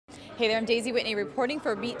Hey there, I'm Daisy Whitney reporting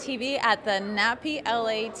for Beat TV at the NATPE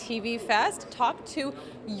LA TV Fest. Talked to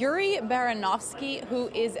Yuri Baranovsky, who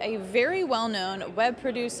is a very well-known web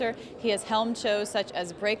producer. He has helmed shows such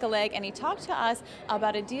as Break a Leg, and he talked to us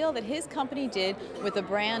about a deal that his company did with the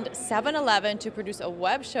brand 7-Eleven to produce a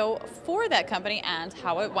web show for that company and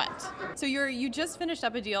how it went. So Yuri, you just finished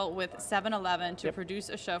up a deal with 7-Eleven to produce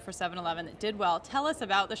a show for 7-Eleven that did well. Tell us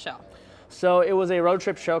about the show. So it was a road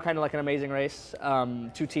trip show, kind of like an Amazing Race.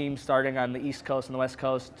 Two teams starting on the East Coast and the West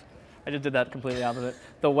Coast. I just did that completely opposite.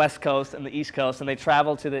 The West Coast and the East Coast, and they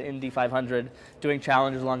traveled to the Indy 500, doing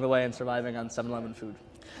challenges along the way and surviving on 7-Eleven food.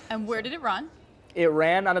 And where did it run? It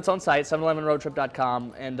ran on its own site,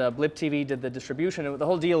 711roadtrip.com, and Blip TV did the distribution. The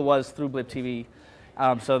whole deal was through Blip TV.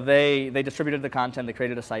 So they distributed the content, they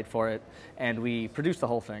created a site for it, and we produced the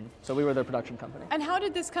whole thing. So we were their production company. And how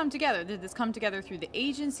did this come together? Did this come together through the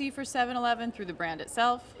agency for 7-Eleven, through the brand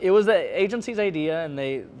itself? It was the agency's idea, and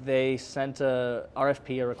they sent a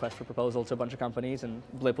RFP, a request for proposal, to a bunch of companies, and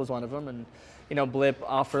Blip was one of them. And you know, Blip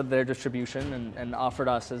offered their distribution and offered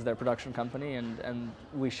us as their production company, and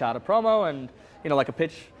we shot a promo and like a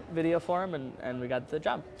pitch video for them, and we got the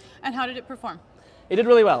job. And how did it perform? It did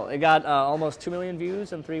really well. It got almost 2 million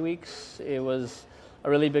views in 3 weeks. It was a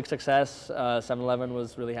really big success. 7-Eleven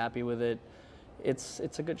was really happy with it. It's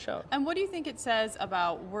a good show. And what do you think it says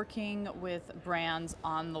about working with brands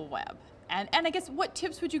on the web? And I guess what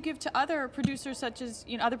tips would you give to other producers, such as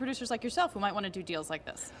other producers like yourself who might want to do deals like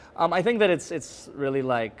this? I think that it's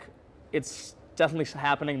really it's definitely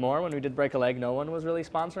happening more. When we did Break a Leg, no one was really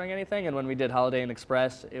sponsoring anything, and when we did Holiday Inn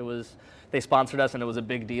Express, they sponsored us, and it was a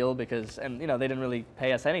big deal because, they didn't really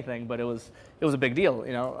pay us anything, but it was a big deal.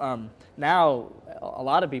 Now a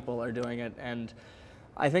lot of people are doing it, and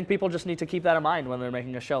I think people just need to keep that in mind when they're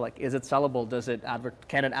making a show. Like, is it sellable?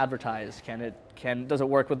 Can it advertise? Does it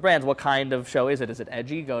work with brands? What kind of show is it? Is it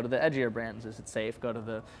edgy? Go to the edgier brands. Is it safe? Go to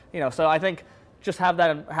the So I think just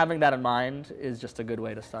having that in mind is just a good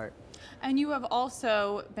way to start. And you have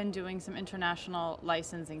also been doing some international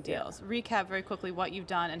licensing deals. Yeah. Recap very quickly what you've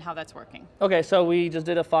done and how that's working. Okay, so we just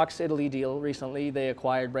did a Fox Italy deal recently. They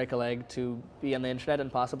acquired Break a Leg to be on the internet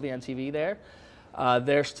and possibly on TV there.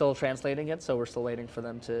 They're still translating it, so we're still waiting for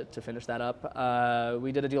them to finish that up.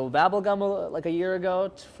 We did a deal with Babblegum like a year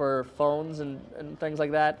ago for phones and things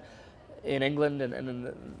like that in England and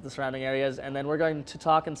in the surrounding areas. And then we're going to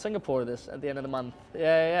talk in Singapore at the end of the month.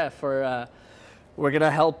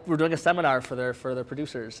 We're doing a seminar for their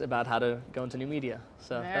producers about how to go into new media.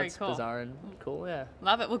 So Very that's cool. Bizarre and cool, yeah.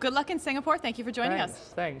 Love it. Well, good luck in Singapore. Thank you for joining us.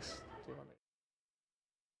 Thanks.